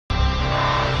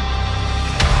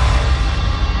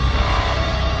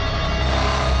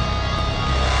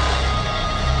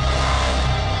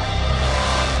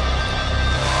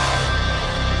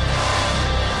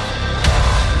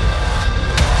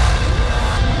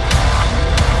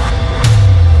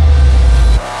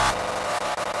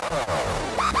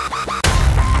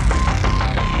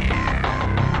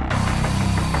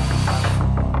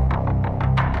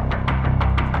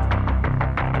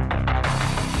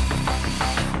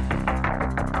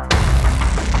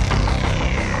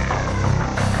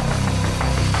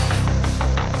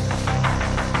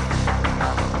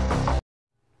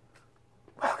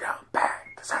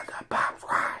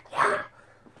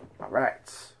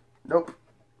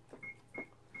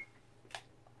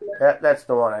That's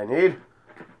the one I need.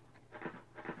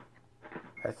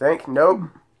 I think. Nope.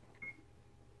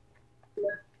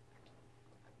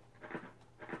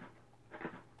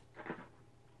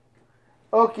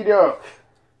 Okie doke.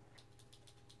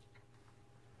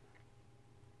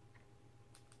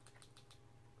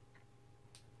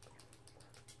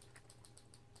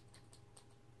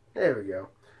 There we go.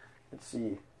 Let's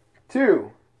see.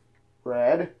 2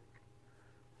 red.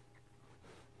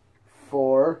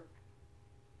 4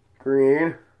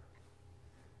 green.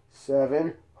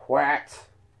 7 white.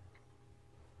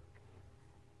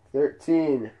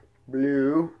 13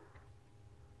 blue.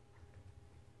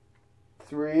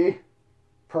 3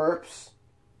 purps.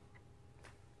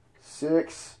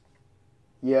 6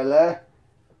 yellow.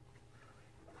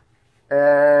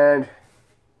 And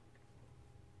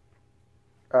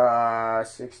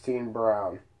 16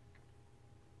 brown.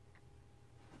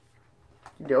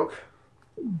 Doke.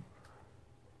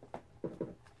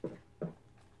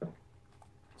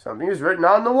 Something is written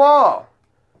on the wall.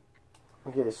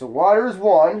 Okay, so water is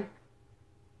 1.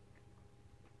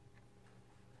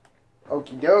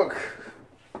 Okie doke.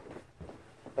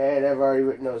 And I've already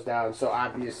written those down, so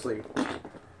obviously.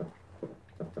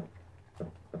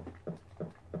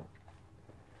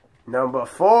 Number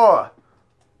 4.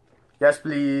 Yes,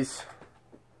 please.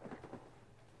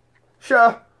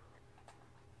 Sure.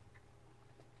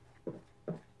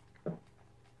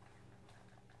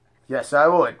 Yes, I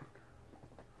would.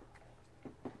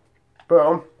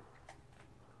 Boom.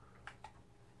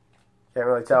 Can't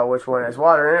really tell which one has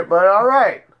water in it, but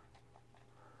alright.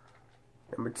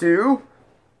 Number 2.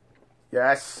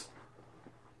 Yes.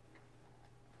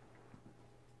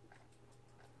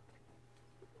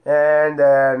 And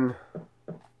then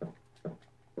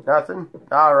nothing?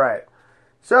 Alright.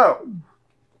 So,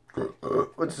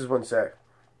 what's this one say?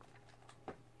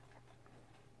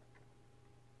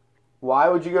 Why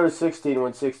would you go to 16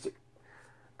 when 16?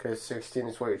 Because 16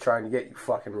 is what you're trying to get, you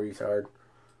fucking retard.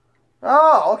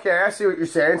 Oh, okay, I see what you're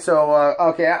saying. So,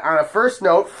 okay, on a first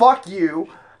note, fuck you.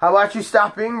 How about you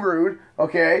stop being rude,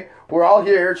 okay? We're all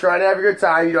here trying to have a good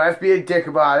time. You don't have to be a dick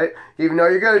about it. Even though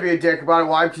you're going to be a dick about it.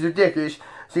 Why? Because you're dickish.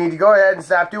 So you need to go ahead and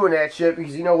stop doing that shit.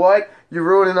 Because you know what? You're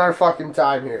ruining our fucking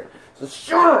time here. So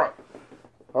shut up!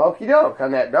 Okie doke.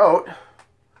 On that note,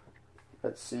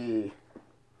 let's see.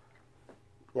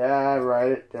 Yeah,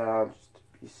 write it down just to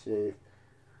be safe.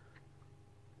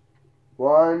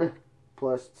 1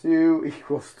 plus 2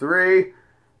 equals 3.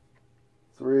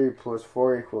 3 plus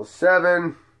 4 equals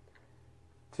 7.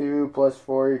 2 plus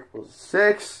 4 equals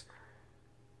 6.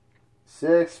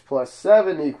 6 plus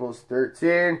 7 equals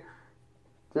 13.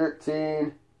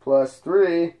 13 plus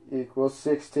 3 equals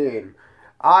 16.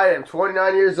 I am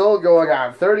 29 years old going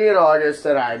on 30 in August,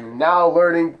 and I'm now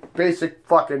learning basic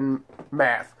fucking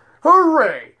math.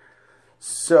 Hooray!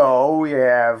 So we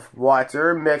have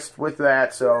water mixed with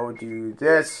that, so do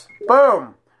this.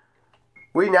 Boom!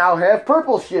 We now have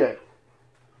purple shit.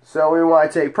 So we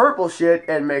want to take purple shit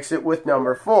and mix it with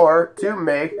number 4 to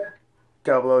make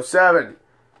 007.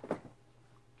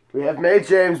 We have made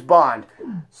James Bond.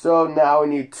 So now we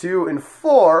need 2 and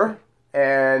 4.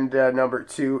 And number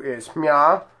 2 is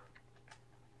meow.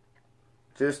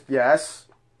 Just yes.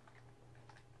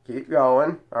 Keep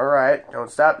going. Alright. Don't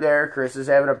stop there. Chris is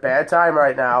having a bad time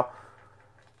right now.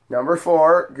 Number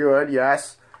 4. Good.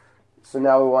 Yes. So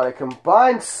now we want to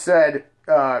combine said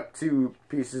 2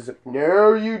 pieces of...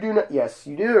 No, you do not. Yes,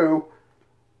 you do.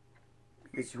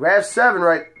 Because you have 7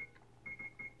 right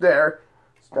there.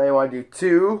 So now you want to do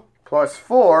 2 plus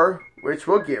 4, which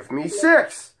will give me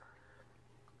 6.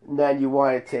 And then you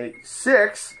want to take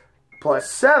 6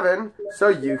 plus 7 so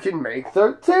you can make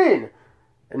 13.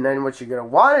 And then what you're going to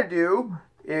want to do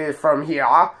is from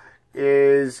here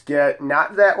is get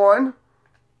not that one,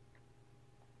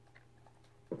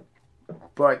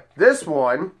 but this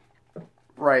one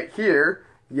right here.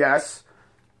 Yes,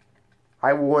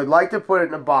 I would like to put it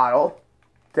in a bottle.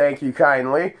 Thank you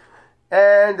kindly.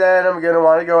 And then I'm going to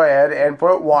want to go ahead and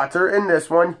put water in this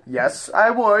one. Yes, I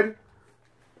would.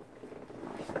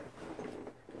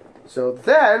 So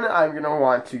then I'm going to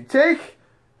want to take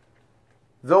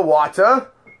the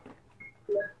water,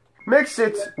 mix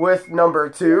it with number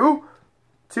 2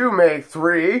 to make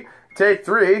 3. Take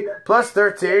 3 plus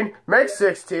 13, make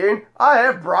 16. I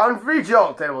have brown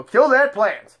V-Jolt and it will kill that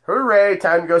plant. Hooray,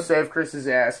 time to go save Chris's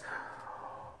ass.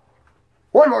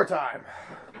 One more time.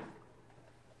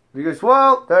 Because,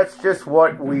 well, that's just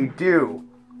what we do.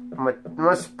 I'm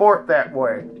a sport that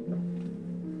way.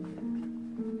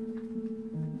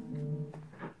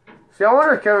 See, I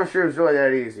wonder if chemistry was really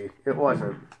that easy. It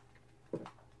wasn't.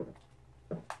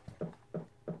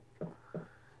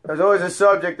 There's always a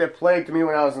subject that plagued me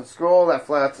when I was in school that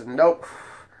flat out said, nope,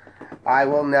 I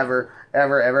will never,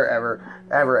 ever, ever, ever,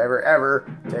 ever, ever,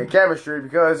 ever take chemistry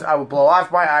because I will blow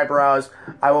off my eyebrows,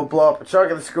 I will blow up a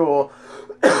chunk of the school,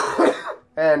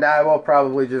 and I will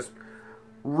probably just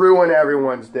ruin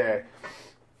everyone's day.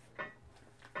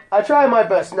 I try my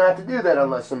best not to do that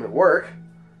unless I'm at work,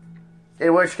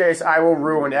 in which case I will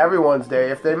ruin everyone's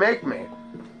day if they make me.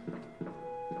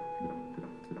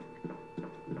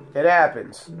 It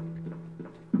happens.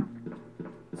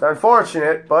 It's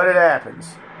unfortunate, but it happens.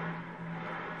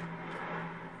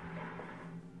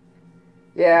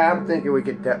 Yeah, I'm thinking we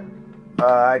could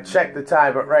check the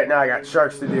time, but right now I got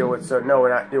sharks to deal with, so no, we're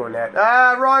not doing that.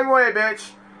 Ah, wrong way,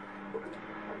 bitch!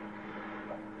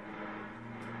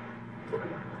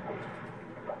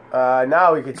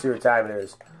 Now we can see what time it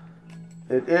is.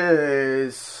 It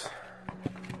is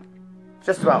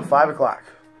just about 5 o'clock.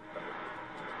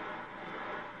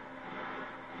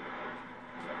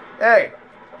 Hey,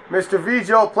 Mr.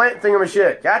 VJO Plant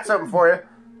Thingamashit, got something for you.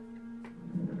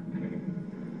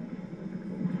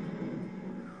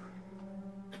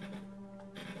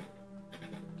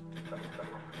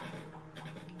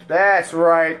 That's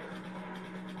right.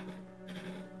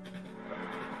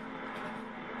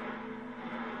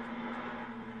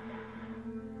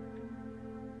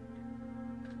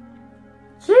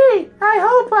 Gee, I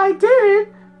hope I did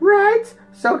it right,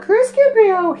 so Chris can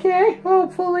be okay,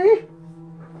 hopefully.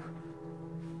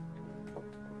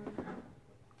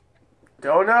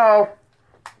 Don't know.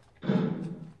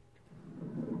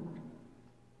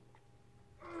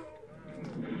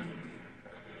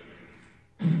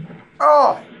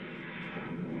 Oh!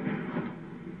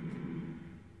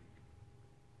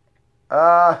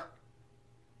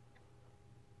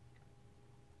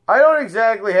 I don't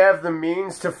exactly have the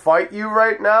means to fight you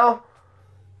right now.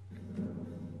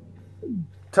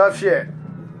 Tough shit.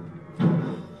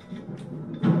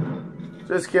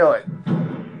 Just kill it.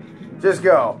 Just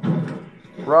go.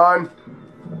 Run.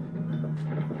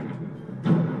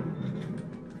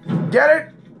 Get it?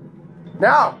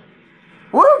 Now.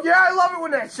 Woo! Yeah, I love it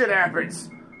when that shit happens.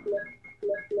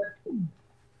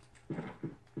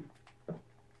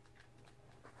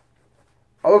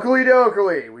 Oakley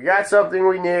dokley. We got something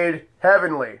we need.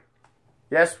 Heavenly.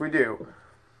 Yes, we do.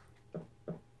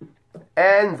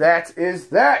 And that is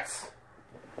that.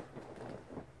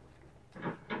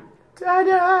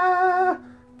 Ta-da!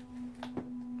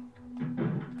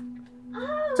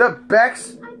 Oh, What's up,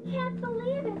 Bex? I can't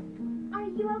believe it. Are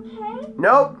you okay?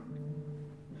 Nope.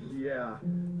 Yeah,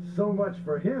 so much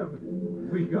for him.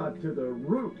 We got to the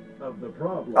root of the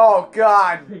problem. Oh,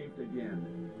 God. Saved again.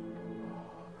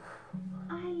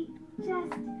 I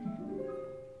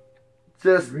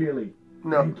Just, Really?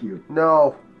 no. Thank you.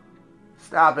 No.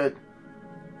 Stop it.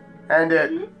 End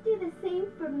it. You'd do the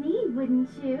same for me, wouldn't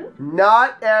you?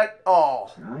 Not at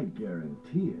all. I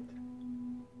guarantee it.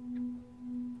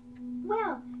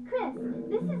 Well, Chris,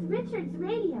 this is Richard's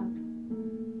radio.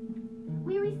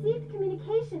 We received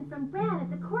communication from Brad at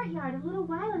the courtyard a little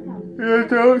while ago. You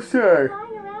don't say.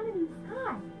 Flying around in his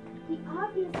car. He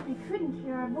obviously couldn't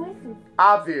hear our voices.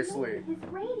 Obviously. His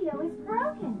radio is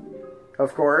broken.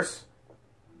 Of course.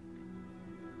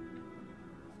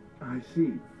 I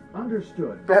see.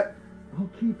 Understood. I'll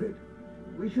keep it.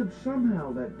 We should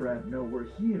somehow let Brad know we're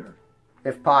here.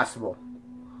 If possible.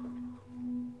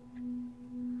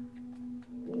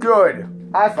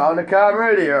 Good. I found a comm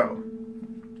radio.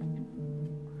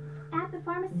 At the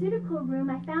pharmaceutical room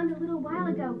I found a little while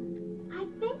ago. I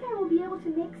think I will be able to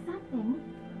make something.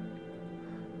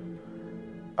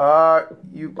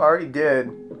 You already did.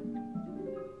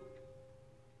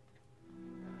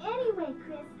 Anyway,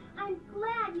 Chris, I'm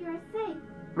glad you're safe.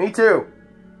 Me too.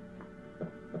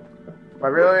 I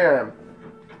really am.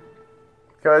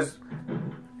 Because,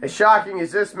 as shocking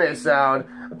as this may sound,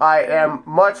 I am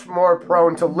much more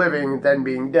prone to living than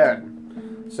being dead.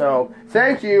 So,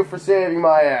 thank you for saving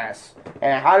my ass.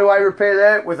 And how do I repay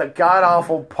that? With a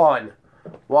god-awful pun.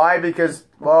 Why? Because,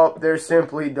 well, they're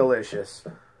simply delicious.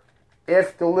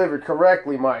 If delivered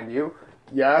correctly, mind you.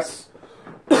 Yes.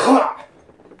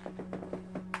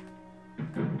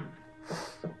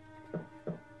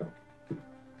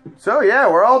 So, yeah,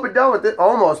 we're all but done with it.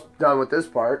 Almost done with this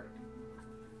part.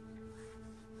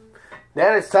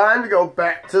 Then it's time to go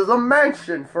back to the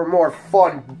mansion for more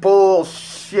fun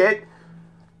bullshit.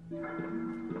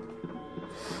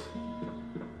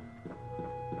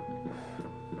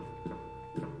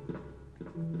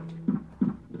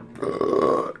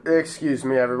 Excuse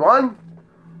me, everyone.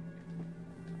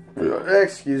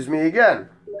 Excuse me again.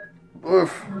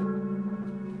 Oof.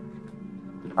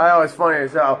 I know it's funny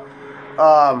as hell.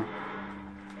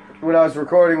 when I was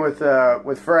recording with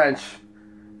French,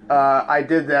 I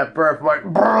did that burp, I'm like,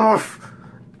 barf,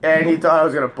 and he thought I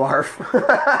was gonna barf.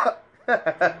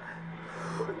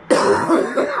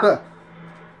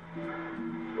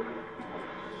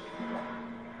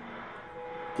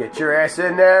 Get your ass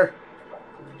in there.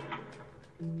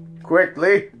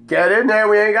 Quickly, get in there.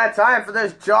 We ain't got time for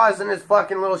this. Jaws and his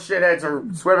fucking little shitheads are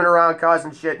swimming around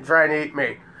causing shit and trying to eat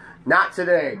me. Not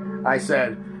today, I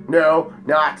said. No,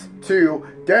 not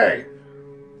today.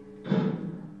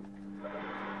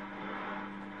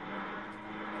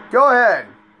 Go ahead.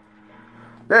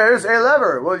 There's a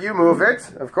lever. Will you move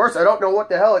it? Of course, I don't know what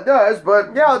the hell it does,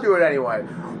 but yeah, I'll do it anyway.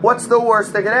 What's the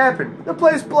worst that could happen? The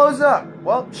place blows up.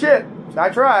 Well, shit. I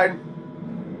tried.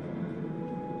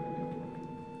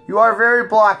 You are very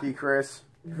blocky, Chris.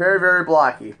 Very, very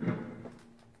blocky.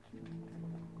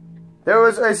 There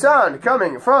was a sound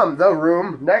coming from the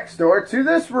room next door to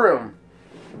this room.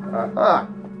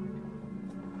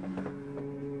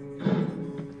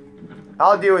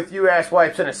 I'll deal with you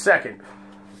asswipes in a second.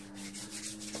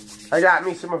 I got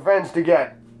me some revenge to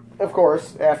get. Of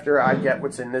course, after I get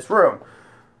what's in this room.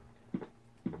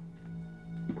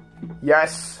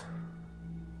 Yes,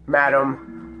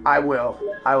 madam, I will.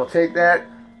 I will take that.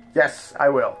 Yes, I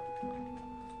will.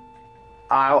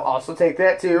 I'll also take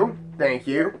that too. Thank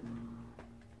you.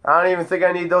 I don't even think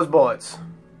I need those bullets.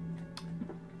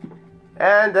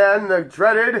 And then the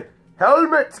dreaded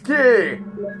helmet key.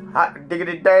 Hot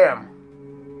diggity damn.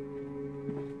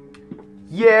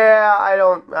 Yeah,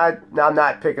 I'm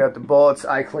not picking up the bullets.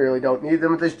 I clearly don't need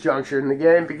them at this juncture in the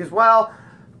game because, well,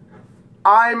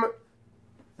 I'm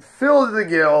filled to the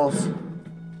gills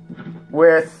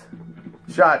with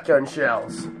shotgun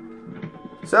shells.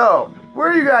 So, where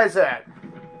are you guys at?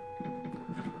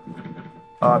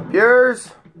 Up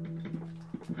yours.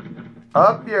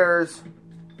 Up yours.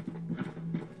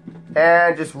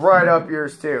 And just right up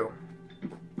yours too.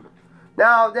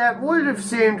 Now, that would have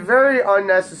seemed very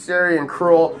unnecessary and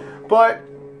cruel, but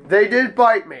they did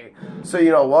bite me. So you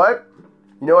know what?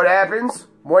 You know what happens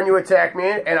when you attack me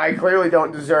and I clearly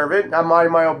don't deserve it? I'm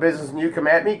minding my own business and you come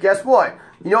at me. Guess what?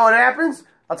 You know what happens?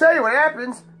 I'll tell you what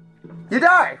happens. You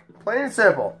die. Plain and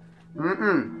simple.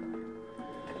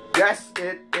 Yes,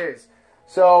 it is.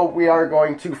 So we are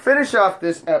going to finish off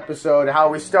this episode how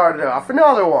we started off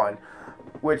another one,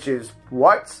 which is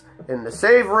what's in the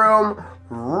save room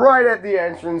right at the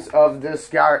entrance of this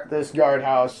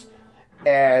guardhouse.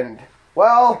 And,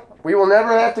 well, we will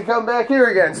never have to come back here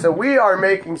again. So we are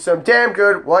making some damn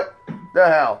good what the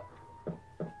hell.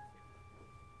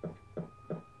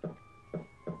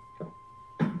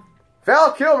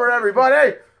 Val Kilmer,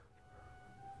 everybody!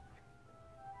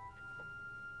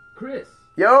 Chris!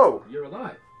 Yo! You're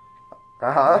alive.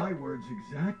 Uh-huh. My words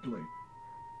exactly.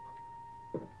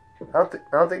 I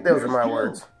don't think those are my Jill?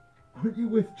 words. Aren't you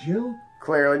with Jill?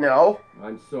 Clearly, no.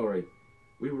 I'm sorry.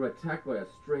 We were attacked by a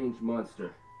strange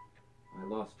monster. I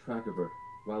lost track of her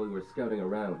while we were scouting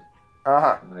around.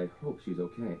 Uh-huh. I hope she's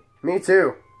okay. Me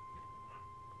too.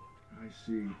 I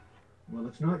see. Well,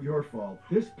 it's not your fault.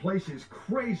 This place is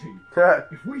crazy.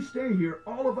 If we stay here,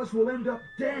 all of us will end up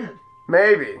dead.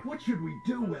 Maybe. What should we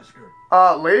do, Wesker?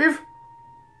 Leave?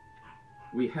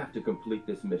 We have to complete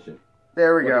this mission.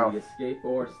 There we Whether go. we escape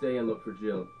or stay and look for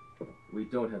Jill. We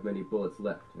don't have many bullets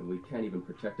left, and we can't even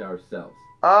protect ourselves.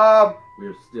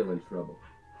 We're still in trouble.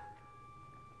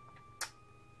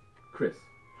 Chris,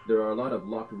 there are a lot of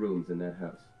locked rooms in that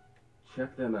house.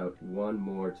 Check them out one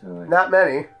more time. Not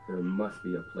many. There must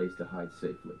be a place to hide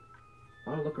safely.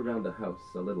 I'll look around the house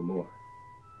a little more.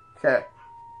 Okay.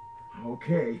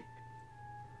 Okay.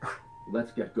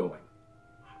 Let's get going.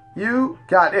 You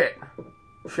got it.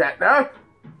 Shatner.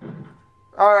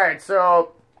 Alright,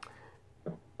 so...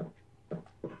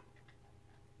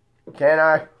 Can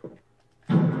I?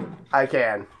 I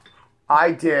can.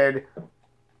 I did.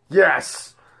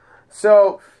 Yes.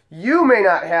 So, you may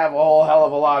not have a whole hell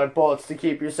of a lot of bullets to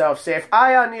keep yourself safe.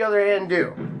 I, on the other hand,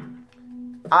 do.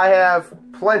 I have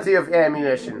plenty of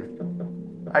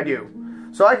ammunition. I do.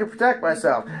 So I can protect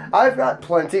myself. I've got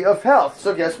plenty of health.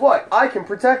 So guess what? I can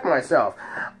protect myself.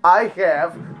 I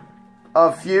have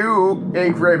a few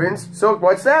ink ribbons. So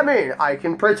what's that mean? I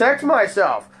can protect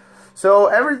myself. So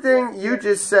everything you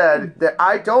just said that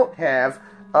I don't have,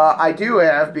 I do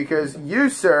have because you,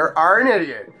 sir, are an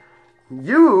idiot.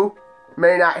 You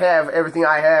may not have everything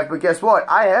I have, but guess what?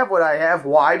 I have what I have.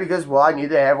 Why? Because, well, I need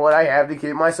to have what I have to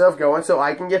keep myself going so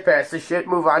I can get past this shit,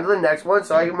 move on to the next one,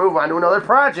 so I can move on to another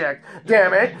project.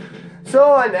 Damn it. So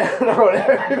on that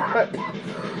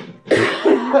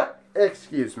note,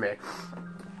 excuse me.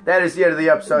 That is the end of the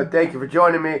episode. Thank you for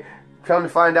joining me. come to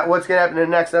find out what's going to happen in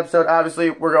the next episode, obviously,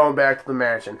 we're going back to the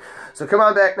mansion. So come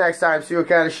on back next time, see what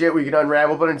kind of shit we can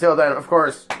unravel. But until then, of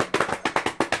course,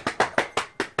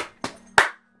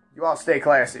 you all stay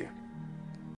classy.